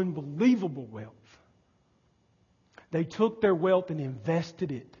unbelievable wealth. They took their wealth and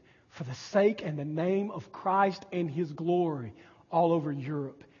invested it for the sake and the name of Christ and His glory all over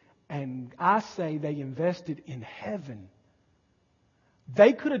Europe. And I say they invested in heaven.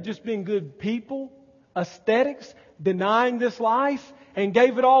 They could have just been good people, aesthetics, denying this life, and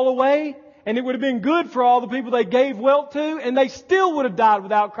gave it all away. And it would have been good for all the people they gave wealth to, and they still would have died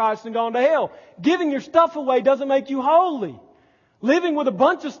without Christ and gone to hell. Giving your stuff away doesn't make you holy. Living with a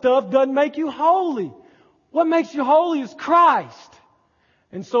bunch of stuff doesn't make you holy. What makes you holy is Christ.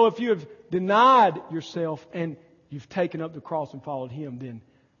 And so if you have denied yourself and you've taken up the cross and followed Him, then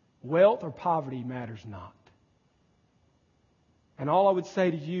wealth or poverty matters not. And all I would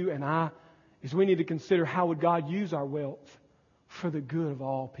say to you and I is we need to consider how would God use our wealth for the good of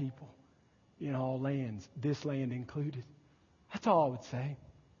all people in all lands, this land included. That's all I would say.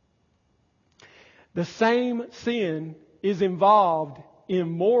 The same sin is involved in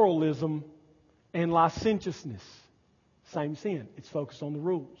moralism and licentiousness. Same sin. It's focused on the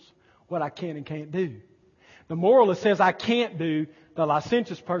rules. What I can and can't do. The moralist says I can't do. The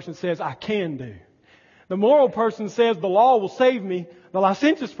licentious person says I can do. The moral person says the law will save me. The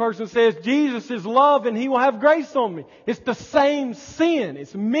licentious person says Jesus is love and He will have grace on me. It's the same sin.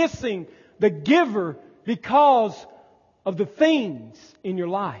 It's missing the giver because of the things in your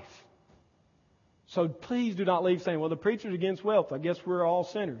life. So please do not leave saying, well, the preacher's against wealth. I guess we're all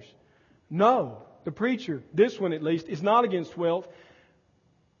sinners. No, the preacher, this one at least, is not against wealth.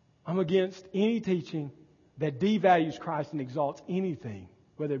 I'm against any teaching that devalues Christ and exalts anything,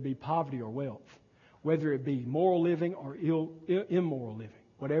 whether it be poverty or wealth, whether it be moral living or immoral living,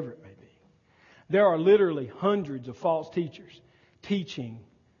 whatever it may be. There are literally hundreds of false teachers teaching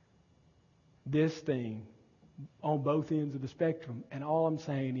this thing on both ends of the spectrum. And all I'm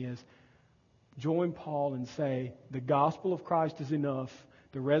saying is, join Paul and say, the gospel of Christ is enough.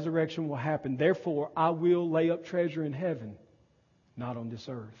 The resurrection will happen. Therefore, I will lay up treasure in heaven, not on this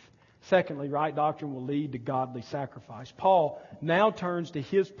earth. Secondly, right doctrine will lead to godly sacrifice. Paul now turns to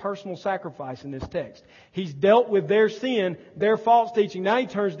his personal sacrifice in this text. He's dealt with their sin, their false teaching. Now he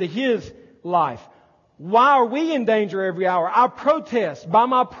turns to his life. Why are we in danger every hour? I protest by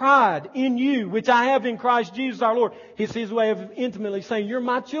my pride in you, which I have in Christ Jesus our Lord. It's his way of intimately saying, you're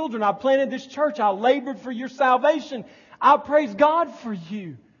my children. I planted this church. I labored for your salvation. I praise God for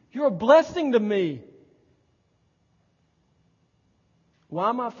you. You're a blessing to me. Why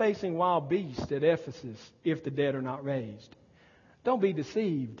am I facing wild beasts at Ephesus if the dead are not raised? Don't be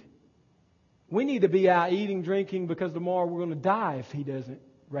deceived. We need to be out eating, drinking, because tomorrow we're going to die if He doesn't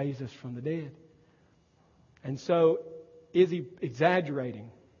raise us from the dead. And so, is He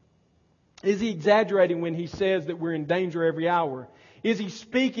exaggerating? Is He exaggerating when He says that we're in danger every hour? Is He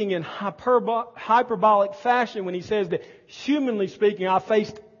speaking in hyperbolic fashion when He says that, humanly speaking, I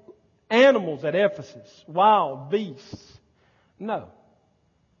faced animals at Ephesus, wild beasts? No.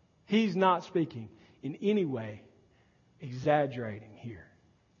 He's not speaking in any way exaggerating here.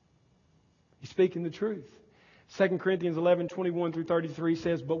 He's speaking the truth. 2 Corinthians 11:21-33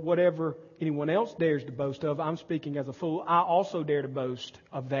 says, but whatever anyone else dares to boast of, I'm speaking as a fool, I also dare to boast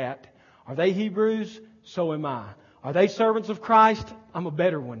of that. Are they Hebrews? So am I. Are they servants of Christ? I'm a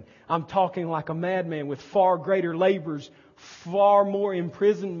better one. I'm talking like a madman with far greater labors, far more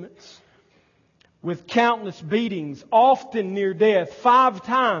imprisonments, with countless beatings, often near death. 5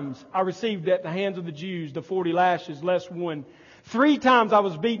 times I received at the hands of the Jews the 40 lashes less one. 3 times I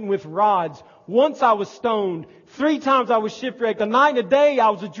was beaten with rods. Once I was stoned. 3 times I was shipwrecked. A night and a day I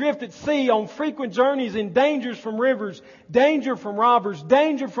was adrift at sea on frequent journeys in dangers from rivers, danger from robbers,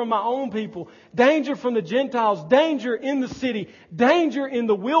 danger from my own people, danger from the Gentiles, danger in the city, danger in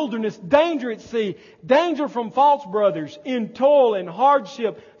the wilderness, danger at sea, danger from false brothers, in toil and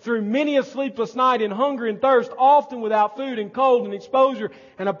hardship, through many a sleepless night, in hunger and thirst, often without food and cold and exposure.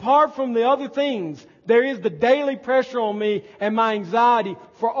 And apart from the other things, there is the daily pressure on me and my anxiety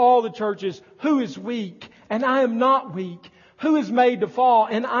for all the churches. Who is weak? And I am not weak. Who is made to fall?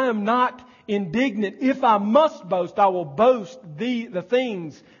 And I am not indignant. If I must boast, I will boast the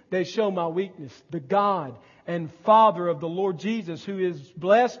things that show my weakness. The God and Father of the Lord Jesus, who is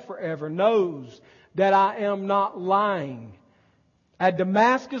blessed forever, knows that I am not lying. At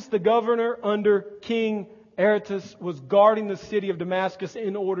Damascus, the governor under King Aretas was guarding the city of Damascus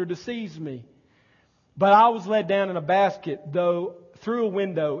in order to seize me. But I was let down in a basket, though, through a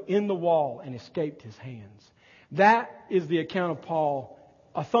window in the wall and escaped his hands. That is the account of Paul,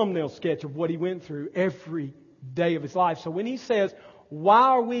 a thumbnail sketch of what he went through every day of his life. So when he says, why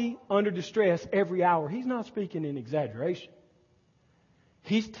are we under distress every hour? He's not speaking in exaggeration.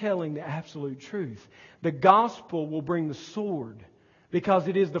 He's telling the absolute truth. The gospel will bring the sword, because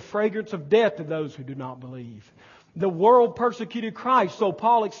it is the fragrance of death to those who do not believe. The world persecuted Christ, so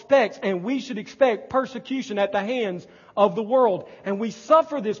Paul expects, and we should expect, persecution at the hands of the world. And we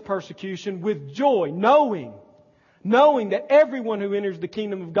suffer this persecution with joy, knowing that everyone who enters the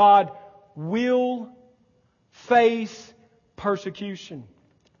kingdom of God will face persecution.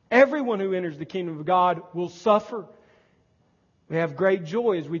 Everyone who enters the kingdom of God will suffer. We have great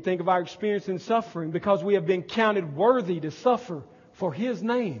joy as we think of our experience in suffering, because we have been counted worthy to suffer for His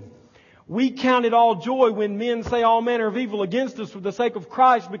name. We count it all joy when men say all manner of evil against us for the sake of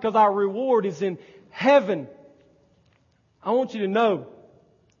Christ, because our reward is in heaven. I want you to know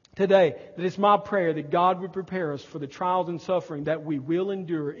today that it's my prayer that God would prepare us for the trials and suffering that we will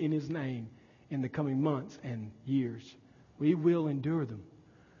endure in His name in the coming months and years. We will endure them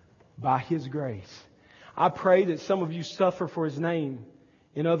by His grace. I pray that some of you suffer for His name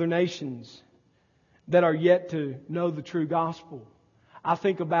in other nations that are yet to know the true gospel. I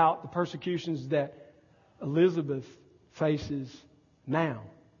think about the persecutions that Elizabeth faces now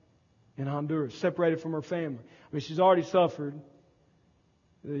in Honduras, separated from her family. I mean, she's already suffered.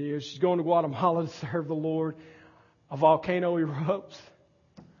 She's going to Guatemala to serve the Lord. A volcano erupts.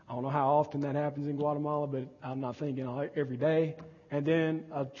 I don't know how often that happens in Guatemala, but I'm not thinking every day. And then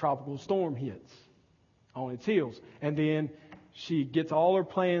a tropical storm hits on its heels. And then she gets all her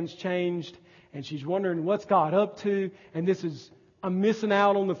plans changed, and she's wondering what's God up to. And I'm missing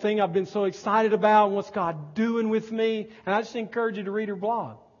out on the thing I've been so excited about, and what's God doing with me. And I just encourage you to read her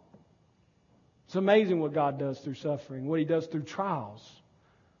blog. It's amazing what God does through suffering, what He does through trials.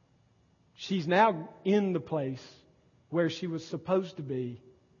 She's now in the place where she was supposed to be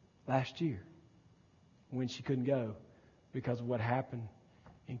last year when she couldn't go because of what happened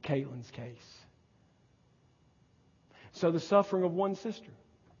in Caitlin's case. So the suffering of one sister.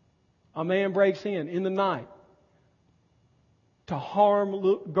 A man breaks in the night to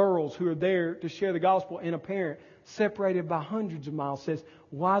harm girls who are there to share the gospel, and a parent separated by hundreds of miles says,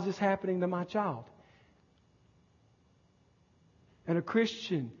 why is this happening to my child? And a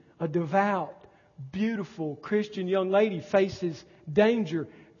Christian, a devout, beautiful Christian young lady faces danger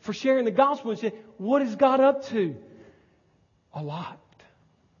for sharing the gospel and says, what is God up to? A lot.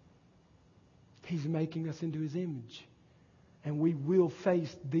 He's making us into His image. And we will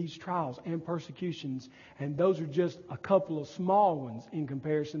face these trials and persecutions. And those are just a couple of small ones in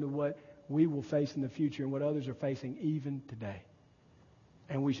comparison to what we will face in the future and what others are facing even today.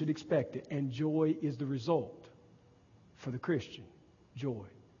 And we should expect it. And joy is the result for the Christian. Joy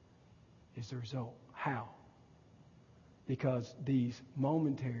is the result. How? Because these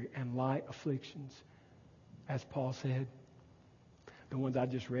momentary and light afflictions, as Paul said, the ones I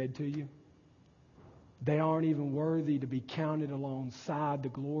just read to you, they aren't even worthy to be counted alongside the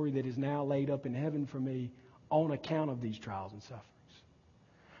glory that is now laid up in heaven for me on account of these trials and sufferings.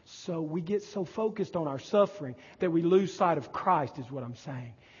 So we get so focused on our suffering that we lose sight of Christ, is what I'm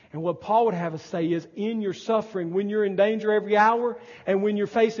saying. And what Paul would have us say is, in your suffering, when you're in danger every hour, and when you're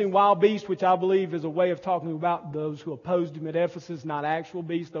facing wild beasts, which I believe is a way of talking about those who opposed him at Ephesus, not actual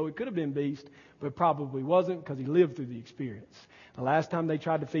beasts, though it could have been beast, but probably wasn't, because he lived through the experience. The last time they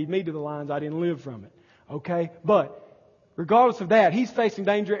tried to feed me to the lions, I didn't live from it. Okay? But regardless of that, he's facing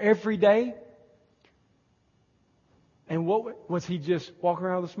danger every day. And what was he just walking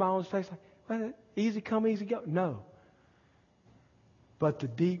around with a smile on his face like, well, easy come, easy go? No. But the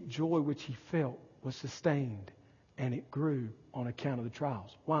deep joy which he felt was sustained, and it grew on account of the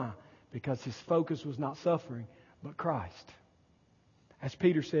trials. Why? Because his focus was not suffering, but Christ. As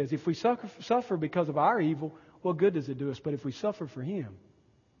Peter says, if we suffer because of our evil, what good does it do us? But if we suffer for Him,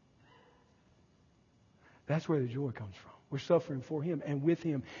 that's where the joy comes from. We're suffering for Him and with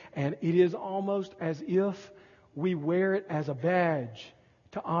Him. And it is almost as if we wear it as a badge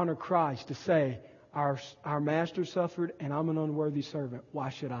to honor Christ, to say, our Master suffered and I'm an unworthy servant. Why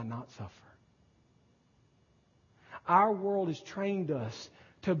should I not suffer? Our world has trained us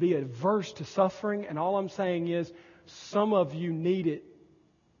to be averse to suffering, and all I'm saying is some of you need it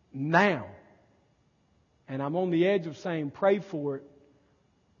now. And I'm on the edge of saying pray for it,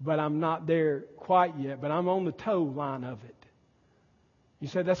 but I'm not there quite yet. But I'm on the toe line of it. You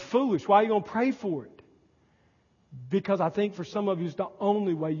say, that's foolish. Why are you going to pray for it? Because I think for some of you it's the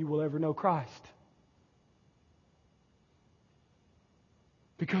only way you will ever know Christ.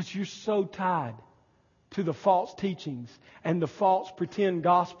 Because you're so tied to the false teachings and the false pretend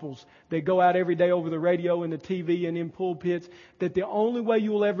gospels that go out every day over the radio and the TV and in pulpits, that the only way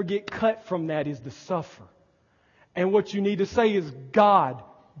you will ever get cut from that is to suffer. And what you need to say is, God,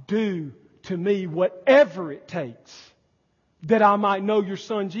 do to me whatever it takes that I might know your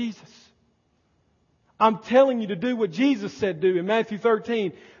Son Jesus. I'm telling you to do what Jesus said do in Matthew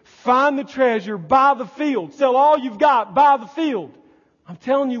 13. Find the treasure by the field. Sell all you've got by the field. I'm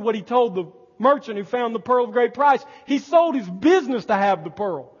telling you what He told the merchant who found the pearl of great price. He sold his business to have the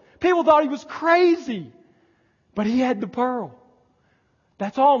pearl. People thought he was crazy, but he had the pearl.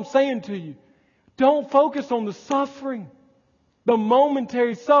 That's all I'm saying to you. Don't focus on the suffering, the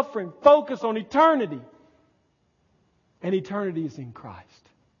momentary suffering. Focus on eternity. And eternity is in Christ.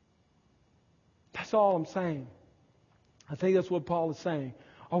 That's all I'm saying. I think that's what Paul is saying.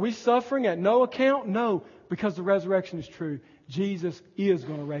 Are we suffering at no account? No, because the resurrection is true. Jesus is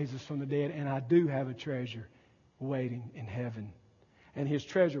going to raise us from the dead, and I do have a treasure waiting in heaven. And His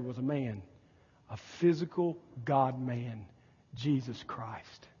treasure was a man, a physical God-man, Jesus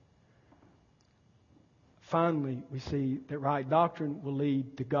Christ. Finally, we see that right doctrine will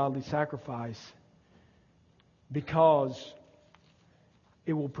lead to godly sacrifice because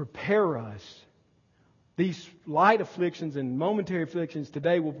it will prepare us. These light afflictions and momentary afflictions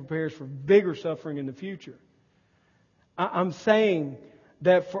today will prepare us for bigger suffering in the future. I'm saying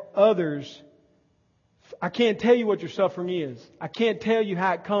that for others, I can't tell you what your suffering is. I can't tell you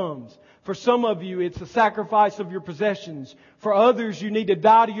how it comes. For some of you, it's a sacrifice of your possessions. For others, you need to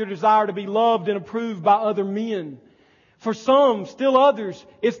die to your desire to be loved and approved by other men. For some, still others,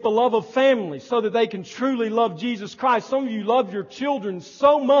 it's the love of family so that they can truly love Jesus Christ. Some of you love your children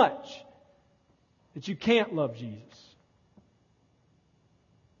so much that you can't love Jesus.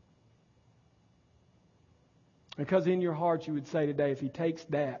 Because in your heart you would say today, if He takes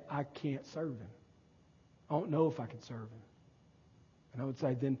that, I can't serve Him. I don't know if I can serve Him. And I would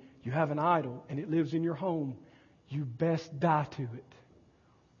say, then you have an idol and it lives in your home. You best die to it.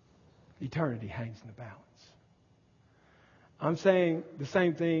 Eternity hangs in the balance. I'm saying the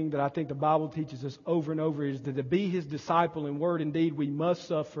same thing that I think the Bible teaches us over and over, is that to be His disciple in word and deed, we must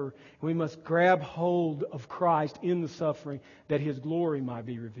suffer. We must grab hold of Christ in the suffering, that His glory might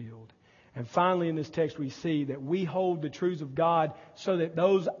be revealed. And finally, in this text, we see that we hold the truths of God so that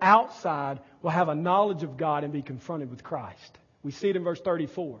those outside will have a knowledge of God and be confronted with Christ. We see it in verse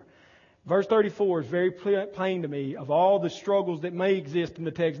 34. Verse 34 is very plain to me. Of all the struggles that may exist in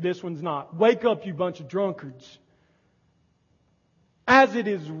the text, this one's not. Wake up, you bunch of drunkards, as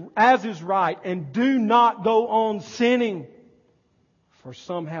is right, and do not go on sinning, for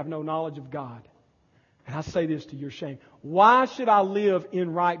some have no knowledge of God. And I say this to your shame. Why should I live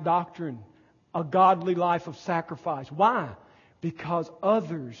in right doctrine, a godly life of sacrifice? Why? Because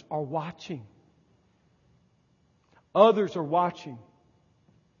others are watching. Others are watching.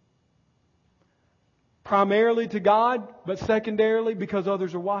 Primarily to God, but secondarily because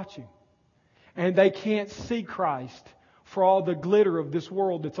others are watching. And they can't see Christ for all the glitter of this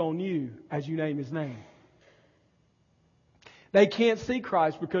world that's on you as you name His name. They can't see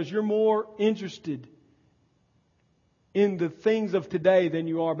Christ because you're more interested in the things of today than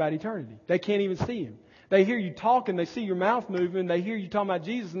you are about eternity. They can't even see Him. They hear you talking, they see your mouth moving, they hear you talking about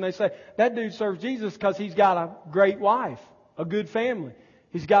Jesus, and they say, that dude serves Jesus because he's got a great wife, a good family.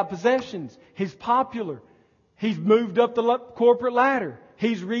 He's got possessions. He's popular. He's moved up the corporate ladder.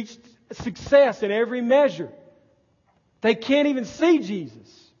 He's reached success in every measure. They can't even see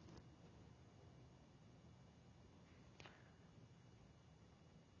Jesus.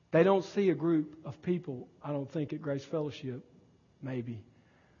 They don't see a group of people, I don't think, at Grace Fellowship, maybe,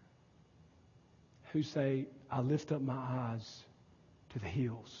 who say, I lift up my eyes to the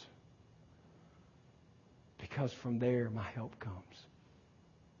hills, because from there my help comes.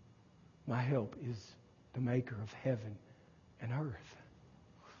 My help is the maker of heaven and earth.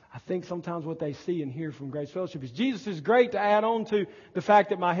 I think sometimes what they see and hear from Grace Fellowship is Jesus is great, to add on to the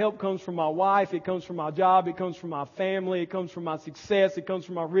fact that my help comes from my wife, it comes from my job, it comes from my family, it comes from my success, it comes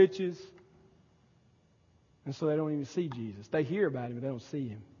from my riches. And so they don't even see Jesus. They hear about Him, but they don't see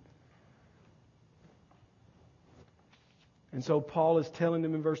Him. And so Paul is telling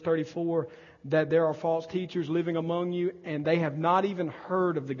them in verse 34 that there are false teachers living among you, and they have not even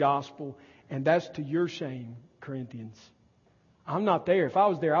heard of the gospel. And that's to your shame, Corinthians. I'm not there. If I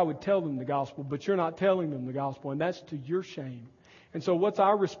was there, I would tell them the gospel, but you're not telling them the gospel, and that's to your shame. And so what's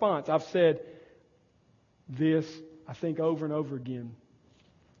our response? I've said this, I think, over and over again.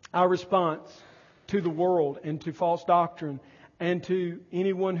 Our response to the world and to false doctrine and to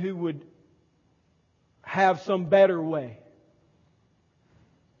anyone who would have some better way,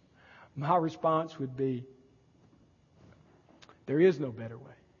 my response would be, there is no better way.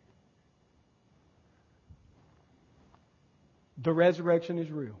 The resurrection is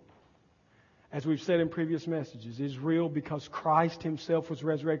real. As we've said in previous messages, it is real because Christ Himself was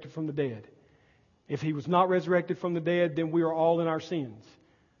resurrected from the dead. If He was not resurrected from the dead, then we are all in our sins.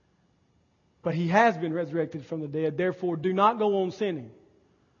 But He has been resurrected from the dead. Therefore, do not go on sinning.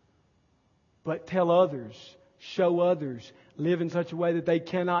 But tell others, show others, live in such a way that they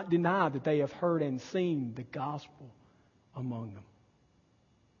cannot deny that they have heard and seen the gospel among them.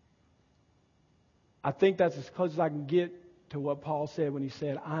 I think that's as close as I can get to what Paul said when he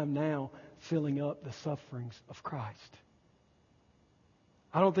said, I am now filling up the sufferings of Christ.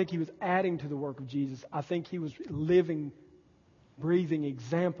 I don't think he was adding to the work of Jesus. I think he was living, breathing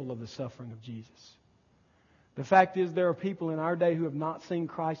example of the suffering of Jesus. The fact is, there are people in our day who have not seen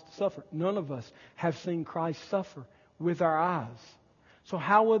Christ suffer. None of us have seen Christ suffer with our eyes. So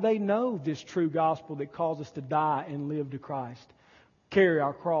how will they know this true gospel that calls us to die and live to Christ, carry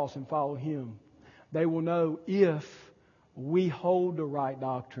our cross and follow Him? They will know if we hold the right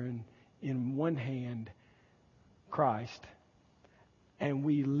doctrine in one hand, Christ, and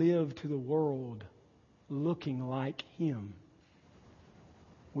we live to the world looking like Him.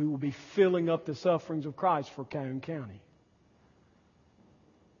 We will be filling up the sufferings of Christ for Calhoun County.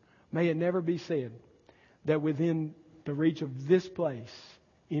 May it never be said that within the reach of this place,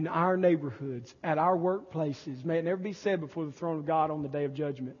 in our neighborhoods, at our workplaces, may it never be said before the throne of God on the day of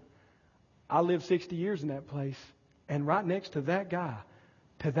judgment, I lived 60 years in that place, and right next to that guy,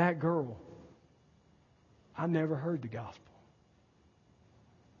 to that girl, I never heard the gospel.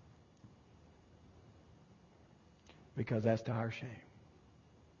 Because that's to our shame.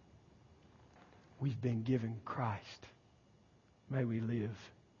 We've been given Christ. May we live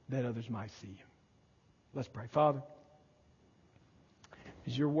that others might see Him. Let's pray. Father,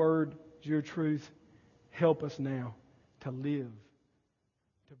 is Your word, is Your truth, help us now to live,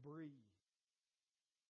 to breathe.